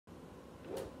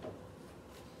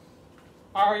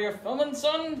Are you filming,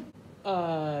 son?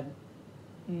 No,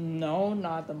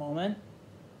 not at the moment.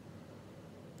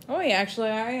 Oh, yeah, actually,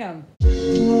 I am.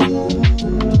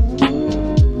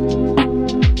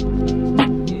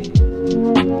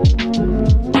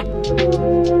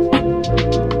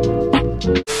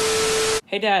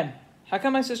 Hey, Dad, how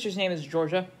come my sister's name is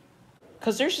Georgia?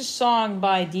 Because there's a song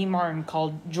by D. Martin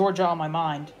called Georgia on My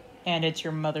Mind, and it's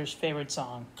your mother's favorite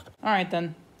song. Alright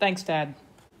then, thanks, Dad.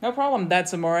 No problem,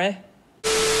 that's Amore.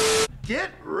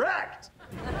 Get wrecked!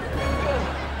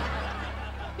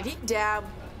 Did he dab?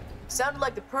 Sounded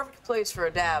like the perfect place for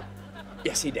a dab.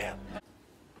 Yes, he dabbed.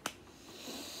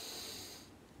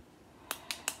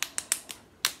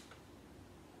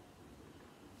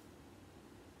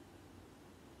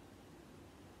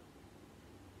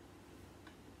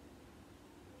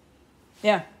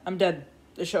 Yeah, I'm dead.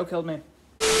 The show killed me.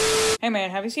 Hey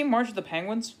man, have you seen March of the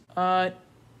Penguins?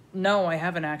 No, I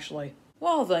haven't actually.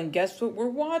 Well then, guess what we're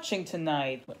watching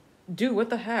tonight? Dude, what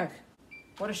the heck?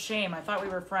 What a shame, I thought we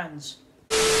were friends.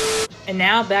 And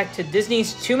now back to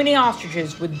Disney's Too Many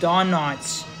Ostriches with Don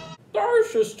Knotts.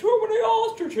 There's just too many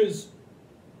ostriches.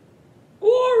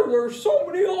 Why are there so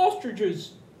many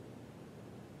ostriches?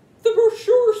 The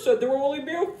brochure said there will only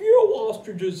be a few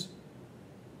ostriches.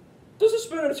 This has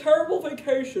been a terrible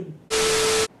vacation.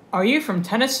 Are you from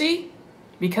Tennessee?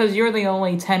 Because you're the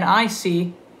only 10 I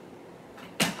see.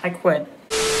 I quit.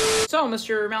 So,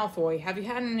 Mr. Malfoy, have you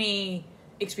had any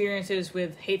experiences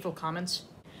with hateful comments?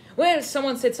 Well,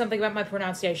 someone said something about my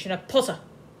pronunciation of Potter.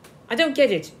 I don't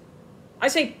get it. I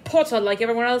say Potter like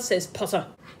everyone else says Potter.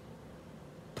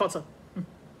 Potter.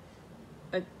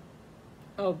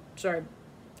 Oh, sorry.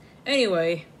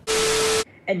 Anyway.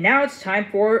 And now it's time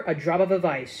for a drop of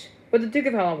advice with the Duke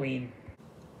of Halloween.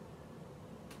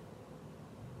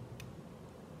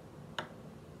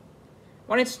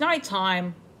 When it's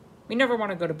nighttime, we never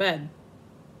want to go to bed.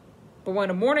 But when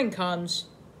the morning comes,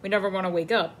 we never want to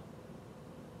wake up.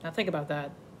 Now think about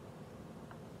that.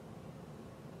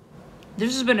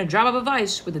 This has been a drop of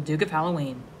advice with the Duke of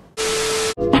Halloween.